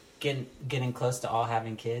then getting close to all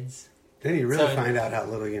having kids. Then you really find out how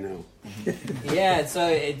little you know. Yeah, so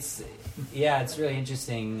it's really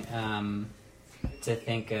interesting to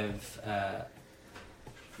think of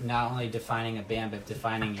not only defining a band, but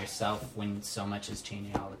defining yourself when so much is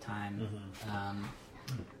changing all the time.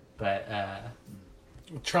 But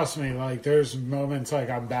trust me, like there's moments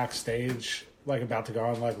like I'm backstage, like about to go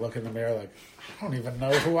and like look in the mirror, like I don't even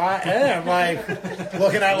know who I am, like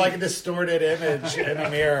looking at like a distorted image in a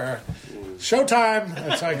mirror. Showtime!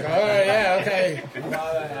 It's like, oh yeah, okay.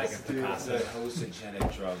 Like a Picasso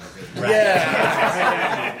hallucinogenic drug.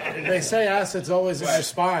 Yeah, they say acid's always in your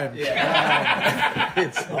spine. Yeah,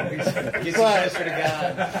 it's always gets you closer to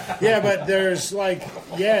God. Yeah, but there's like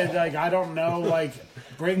I don't know, like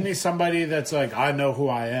bring me somebody that's like I know who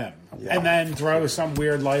I am, and then throw some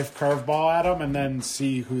weird life curveball at them, and then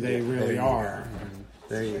see who they really are.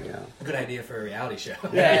 There you go. Good idea for a reality show.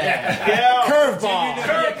 Yeah. Curveball.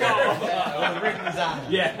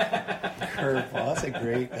 Curveball. That's a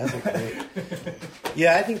great.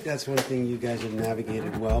 Yeah, I think that's one thing you guys have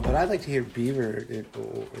navigated well. But I'd like to hear Beaver,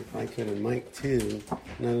 if I could, and Mike too.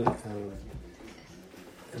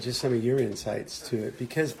 Just some of your insights to it,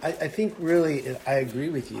 because I think really I agree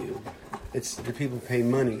with you. It's the people pay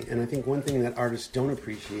money, and I think one thing that artists don't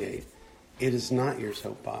appreciate, it is not your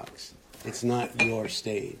soapbox. It's not your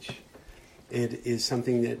stage. It is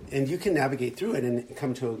something that, and you can navigate through it and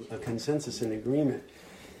come to a consensus and agreement.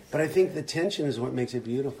 But I think the tension is what makes it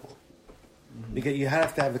beautiful. Because you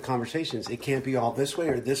have to have the conversations. It can't be all this way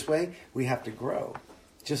or this way. We have to grow.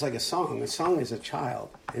 Just like a song. A song is a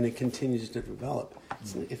child, and it continues to develop.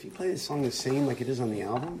 If you play the song the same like it is on the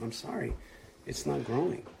album, I'm sorry. It's not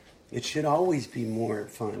growing. It should always be more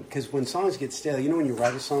fun. Because when songs get stale, you know when you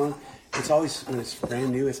write a song, it's always, when it's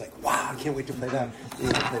brand new, it's like, wow, I can't wait to play that. And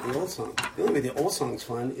you play the old song. The only way the old song's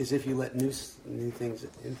fun is if you let new things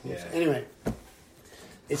influence. Yeah. Anyway,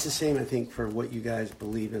 it's the same, I think, for what you guys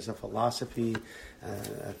believe as a philosophy,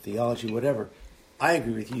 a theology, whatever. I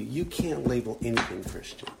agree with you. You can't label anything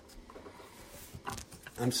Christian.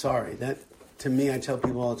 I'm sorry. That, to me, I tell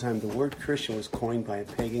people all the time, the word Christian was coined by a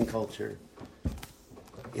pagan culture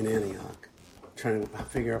in Antioch, trying to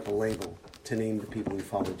figure out a label to name the people who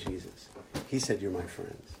follow Jesus. He said, you're my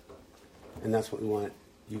friends. And that's what we want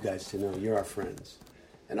you guys to know. You're our friends.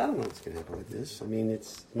 And I don't know what's going to happen with this. I mean,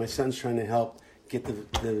 my son's trying to help get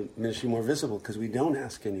the ministry more visible because we don't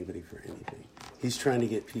ask anybody for anything. He's trying to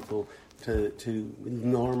get people to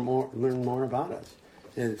learn more about us.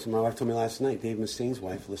 And my wife told me last night, Dave Mustaine's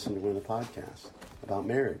wife listened to one of the podcasts about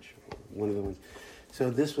marriage, one of the ones. So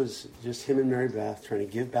this was just him and Mary Beth trying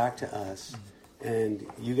to give back to us. And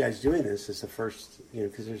you guys doing this is the first,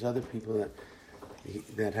 because there's other people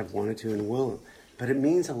that have wanted to and will. But it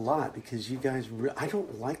means a lot because you guys, I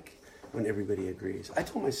don't like when everybody agrees. I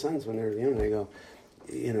told my sons when they were young, I go,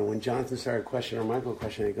 when Jonathan started a question or Michael a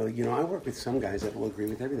question, I go, I work with some guys that will agree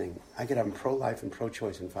with everything. I could have them pro-life and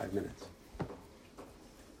pro-choice in 5 minutes.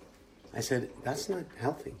 I said, that's not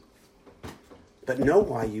healthy. But know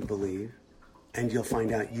why you believe, and you'll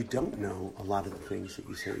find out you don't know a lot of the things that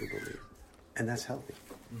you say you believe. And that's healthy.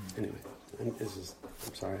 Anyway, I'm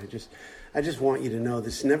sorry. I just want you to know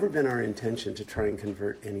this has never been our intention to try and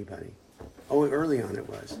convert anybody. Oh, early on it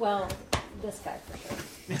was. Well, this guy for sure.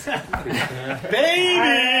 Baby!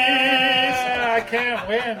 I can't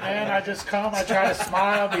win, man. I just come, I try to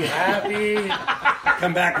smile, be happy.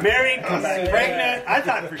 Come back married, come back pregnant. I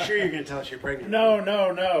thought for sure you were going to tell us you're pregnant. No.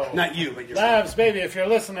 Not you, but your Labs, baby, if you're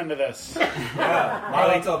listening to this.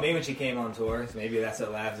 Marley told me when she came on tour, so maybe that's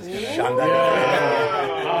what Labs is going to do.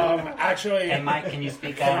 Actually, hey Mike, can you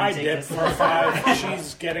speak can I dip for 5?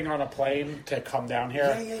 She's getting on a plane to come down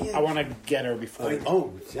here. Yeah. I want to get her before.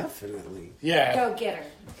 Oh, definitely. Yeah. Go get her.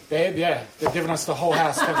 Babe, yeah. They're giving us the whole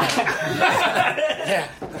house. Yeah.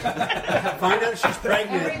 Find out she's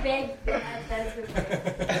pregnant. Every big that's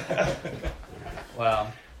good.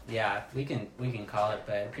 Well, yeah, we can call it,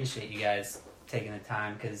 but I appreciate you guys taking the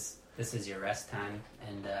time because this is your rest time,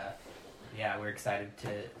 and we're excited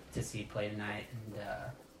to see you play tonight, and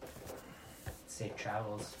safe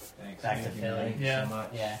travels. Thanks. Back to Philly. Thank you so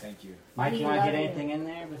much. Yeah. Thank you. Mike, you want to get anything in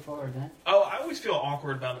there before we're done? Oh, I always feel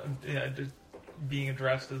awkward about being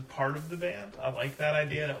addressed as part of the band. I like that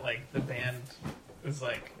idea that like the band is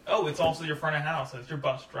like, oh, it's also your front of house, and it's your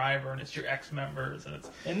bus driver, and it's your ex-members, and it's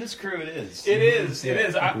in this crew. It is. It is. It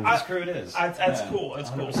is. This crew. It is. That's cool.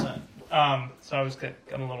 That's 100%. Cool. So I was getting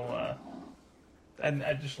a little. And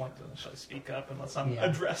I just like to speak up unless I'm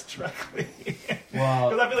addressed directly.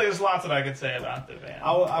 Well, because I feel like there's lots that I could say about the band.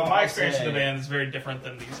 My experience with the band is very different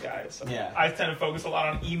than these guys. So I tend to focus a lot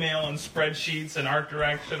on email and spreadsheets and art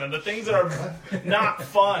direction and the things that are not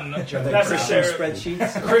fun necessarily. Christian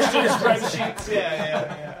spreadsheets? Christian spreadsheets,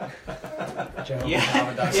 yeah. You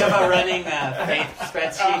have a running faith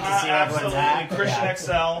spreadsheet to see everyone's at? Christian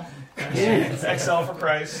Excel. Excel for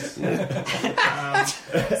Christ.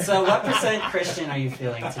 So what % Christian are you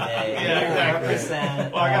feeling today? Yeah, exactly. What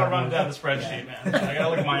percent? Well, I gotta run down the spreadsheet, man. I gotta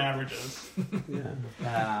look at my averages.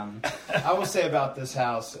 I will say about this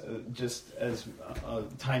house, just as a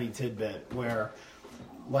tiny tidbit, where,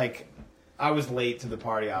 like, I was late to the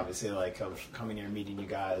party, obviously, like, of coming here and meeting you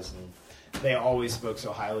guys, and they always spoke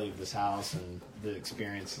so highly of this house and the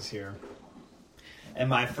experiences here. And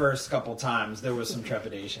my first couple times, there was some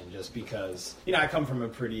trepidation just because, I come from a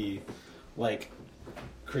pretty, like,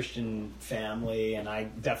 Christian family, and I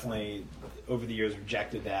definitely, over the years,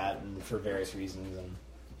 rejected that and for various reasons. And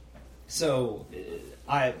so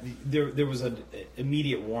there was an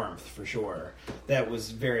immediate warmth, for sure, that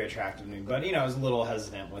was very attractive to me. But, I was a little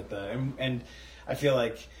hesitant with and I feel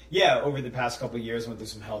like, over the past couple of years, went through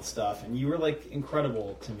some health stuff, and you were, like,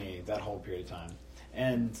 incredible to me that whole period of time.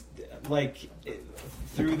 And, like,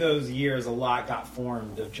 through those years, a lot got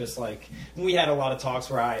formed of just, like, we had a lot of talks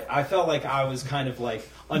where I felt like I was kind of, like,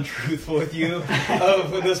 untruthful with you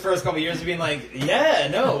of those first couple of years of being like, I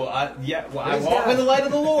walk in the light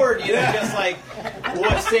of the Lord, just, like,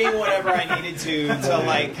 saying whatever I needed to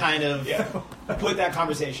like, kind of put that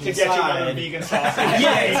conversation to aside. Get you another vegan sausage.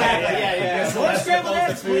 Exactly. Let's scramble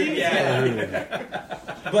eggs, please.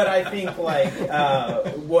 But I think, like,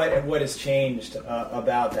 what has changed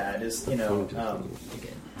about that is, it's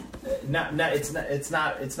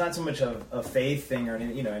not so much a faith thing or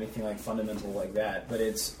anything like fundamental like that, but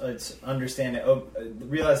it's understanding,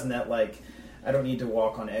 realizing that, like, I don't need to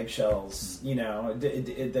walk on eggshells,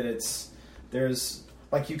 that there's,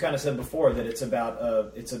 like you kind of said before, that it's about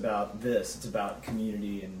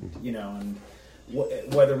community and and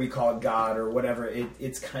whether we call it God or whatever,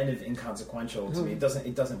 it's kind of inconsequential to me. It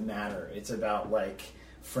doesn't matter. It's about, like,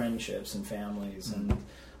 friendships and families and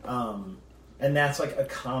that's like a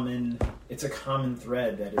common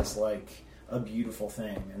thread that is, like, a beautiful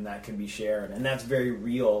thing, and that can be shared, and that's very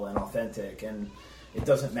real and authentic, and it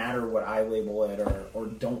doesn't matter what I label it or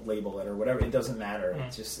don't label it or whatever. It doesn't matter.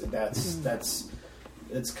 It's just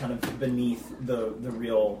it's kind of beneath the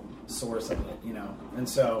real source of it, And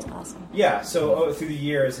so, awesome. So through the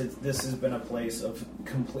years, this has been a place of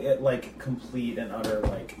complete and utter,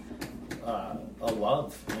 like, a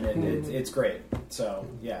love, and it's great. So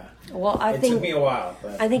Well, it took me a while,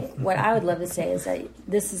 but I think what I would love to say is that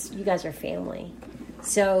you guys are family.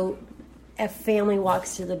 So if family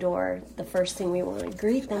walks through the door, the first thing we want to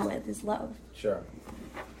greet them with is love. Sure.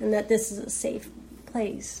 And that this is a safe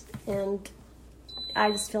place, and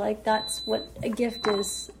I just feel like that's what a gift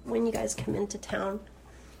is when you guys come into town.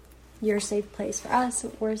 You're a safe place for us.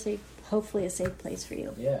 We're hopefully a safe place for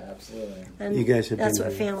you. Yeah, absolutely. And you guys have that's been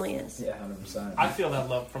what family is. Yeah, 100%. I feel that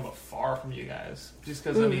love from afar from you guys, just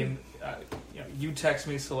because I mean, you text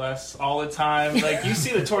me, Celeste, all the time. Like, you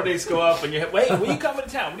see the tour dates go up, and you're wait, when you coming to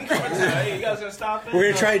town? When you coming to town? Hey, you guys gonna stop it? We're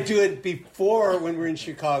gonna try to do it before when we're in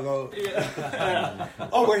Chicago.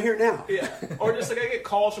 Oh, we're here now. Yeah, or just like I get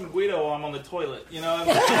calls from Guido while I'm on the toilet.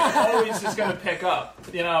 I'm always just gonna pick up.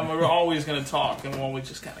 We're always gonna talk, and we'll always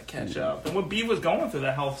just kind of catch up. And when Beav was going through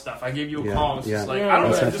that health stuff, I gave you a call. It's just like I don't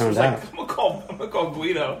know. I just was like, I'm gonna call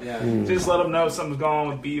Guido. Yeah. Just let him know something's going on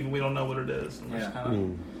with Beav, and we don't know what it is. And just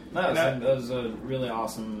kinda, that was a really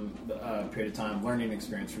awesome period of time, learning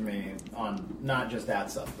experience for me on not just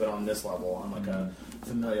that stuff, but on this level, on like a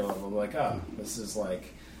familial level. Like, this is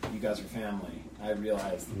like, you guys are family. I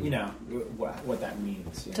realized, what that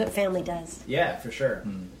means. That's what family does. Yeah, for sure.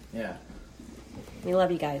 Yeah. We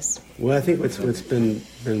love you guys. Well, I think what's been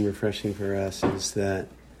refreshing for us is that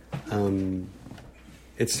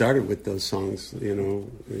it started with those songs.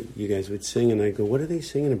 You guys would sing, and I go, "What are they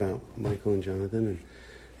singing about, Michael and Jonathan?" And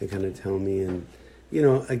they kind of tell me, and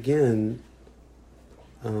again,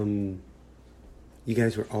 you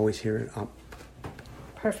guys were always here at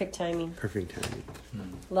Perfect timing.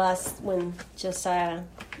 When Josiah,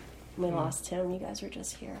 we lost him, you guys were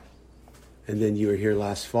just here. And then you were here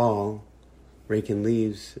last fall, raking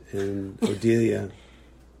leaves, and Odelia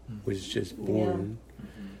was just born.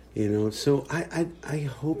 So I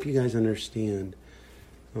hope you guys understand,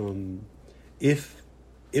 if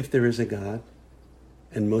there is a God,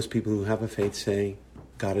 and most people who have a faith say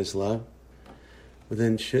God is love, well,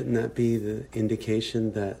 then shouldn't that be the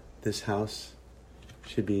indication that this house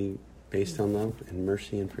should be based on love and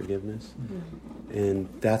mercy and forgiveness? Mm-hmm. And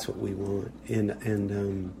that's what we want.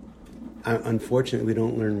 And unfortunately, we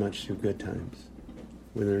don't learn much through good times.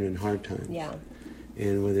 We learn in hard times. Yeah.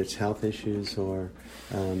 And whether it's health issues or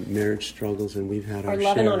marriage struggles, and we've had our share. Or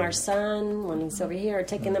loving share. on our son when he's over here, or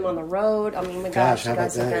taking them on the road. I mean, my gosh, you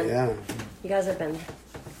guys have been, yeah. You guys have been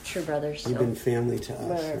true brothers. You've been family to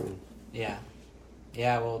us. So. Yeah.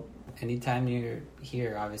 Yeah, well, anytime you're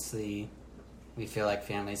here, obviously, we feel like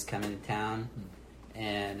family's coming to town,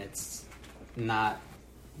 and it's not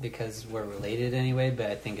because we're related anyway, but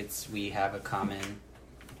I think we have a common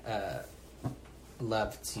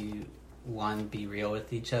love to, one, be real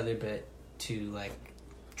with each other, but two,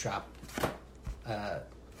 drop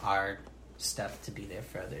our stuff to be there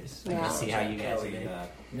for others. Yeah. See how you guys are doing.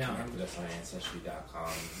 Now put us on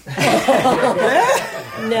Ancestry.com.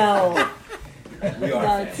 No. We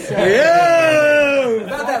are fans.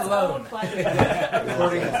 Not that loan.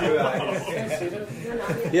 According to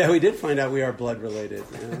yeah, we did find out we are blood related.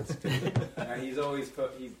 Yeah, that's good. He's always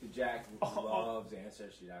Jack loves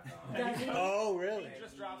Ancestry.com. Oh, really? He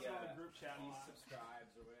just drops it on the group chat. He's subscribed.